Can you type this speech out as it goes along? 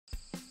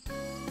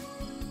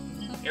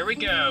Here we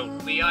go.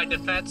 Lehigh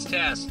defense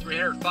test.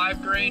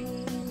 305 grain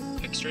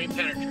Xtreme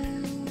Penetrator.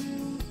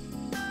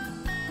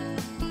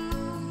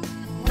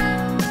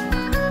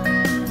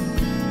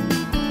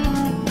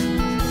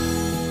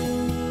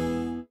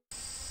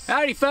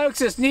 Howdy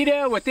folks, it's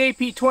Nito with AP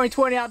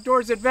 2020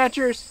 Outdoors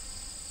Adventures.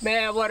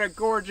 Man, what a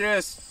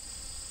gorgeous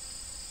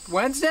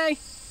Wednesday?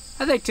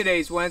 I think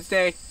today's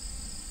Wednesday.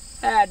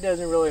 That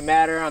doesn't really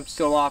matter. I'm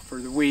still off for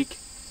the week.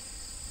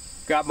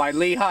 Got my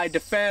Lehigh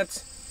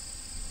defense.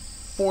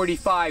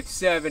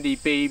 4570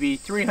 baby,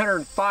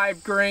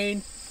 305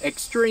 grain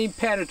Xtreme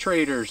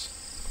Penetrators.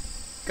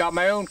 Got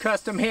my own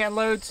custom hand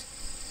loads.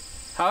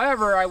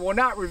 However, I will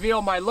not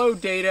reveal my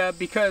load data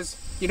because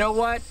you know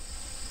what?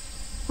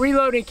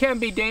 Reloading can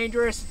be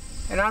dangerous,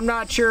 and I'm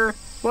not sure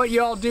what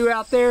y'all do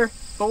out there,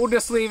 but we'll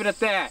just leave it at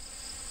that.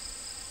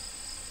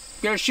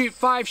 Gonna shoot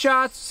 5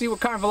 shots, see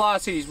what kind of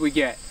velocities we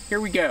get. Here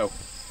we go.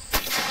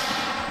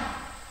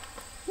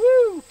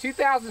 Woo!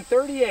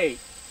 2038.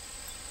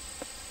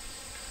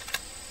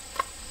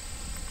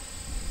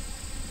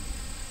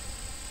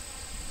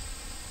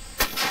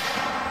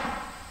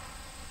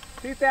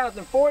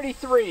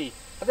 2043.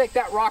 I think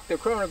that rocked the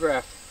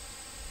chronograph.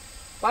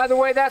 By the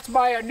way, that's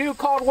my new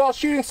Caldwell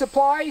Shooting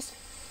Supplies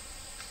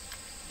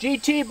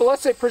GT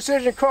Ballistic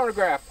Precision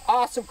Chronograph.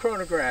 Awesome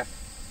chronograph.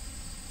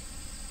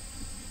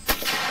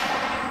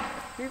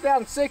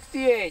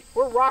 2068.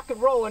 We're rock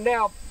and rolling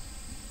now.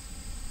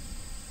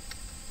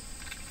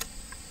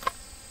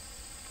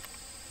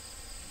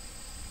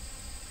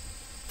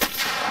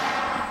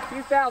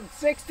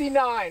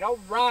 $2,069. All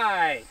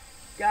right.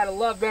 Gotta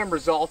love them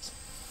results.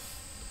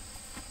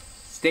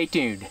 Stay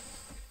tuned.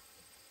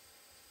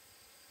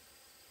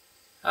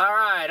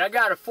 Alright, I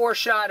got a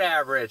 4-shot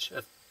average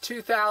of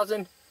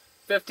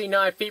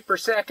 2,059 feet per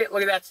second.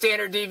 Look at that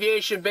standard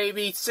deviation,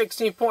 baby.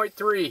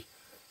 16.3.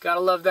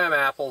 Gotta love them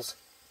apples.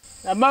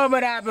 The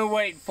moment I've been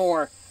waiting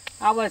for.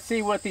 I want to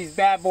see what these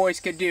bad boys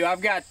could do.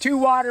 I've got 2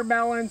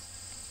 watermelons,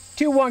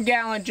 2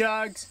 1-gallon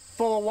jugs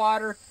full of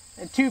water,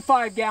 and 2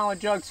 5-gallon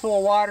jugs full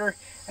of water.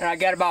 And I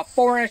got about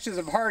 4 inches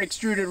of hard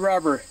extruded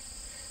rubber.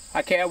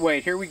 I can't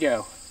wait. Here we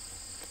go.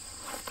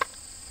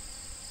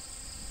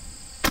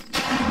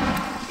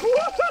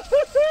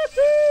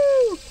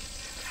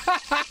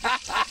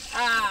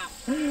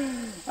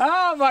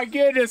 Oh my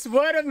goodness,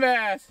 what a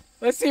mess.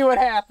 Let's see what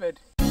happened.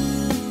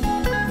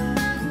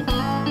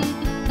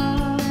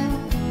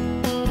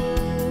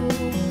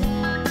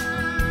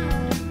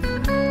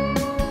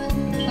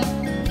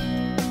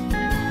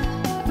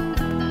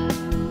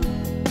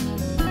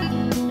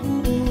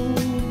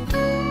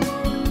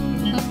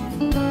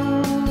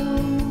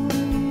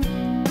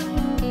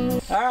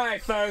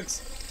 Alright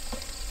folks.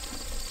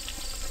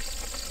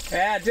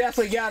 Yeah,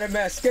 definitely got a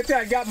mess. Good thing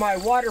I got my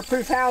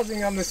waterproof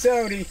housing on the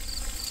Sony,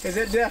 because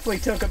it definitely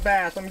took a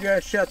bath. I'm going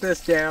to shut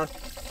this down.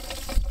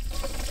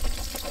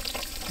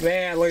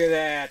 Man, look at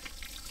that.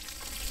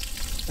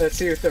 Let's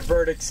see what the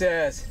verdict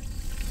says.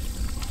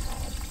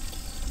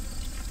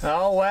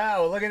 Oh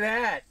wow, look at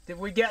that. Did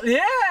we get,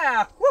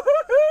 yeah!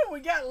 Woohoo! We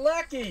got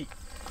lucky.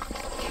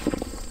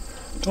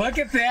 Look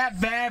at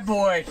that bad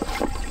boy.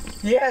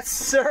 Yes,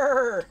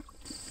 sir.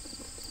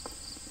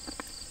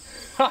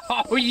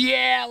 Oh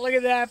yeah, look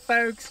at that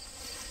folks.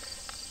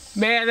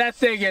 Man, that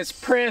thing is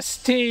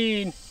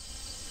pristine.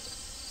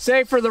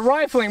 Save for the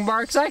rifling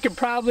marks, I could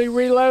probably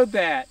reload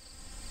that.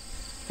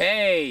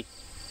 Hey,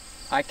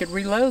 I could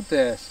reload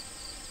this.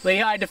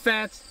 Lehigh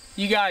Defense,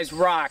 you guys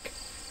rock.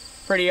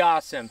 Pretty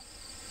awesome.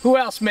 Who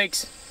else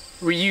makes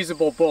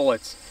reusable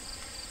bullets?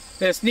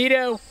 This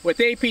Nito with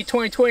AP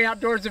 2020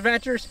 Outdoors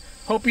Adventures.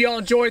 Hope you all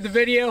enjoyed the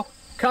video.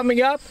 Coming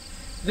up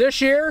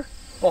this year,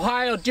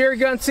 Ohio deer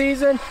gun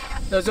season.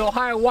 Those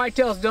Ohio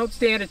whitetails don't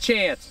stand a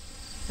chance.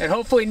 And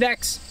hopefully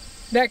next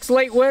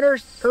late winter,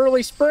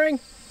 early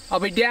spring, I'll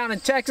be down in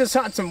Texas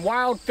hunting some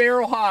wild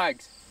feral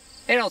hogs.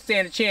 They don't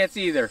stand a chance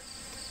either.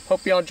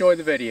 Hope you all enjoy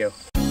the video.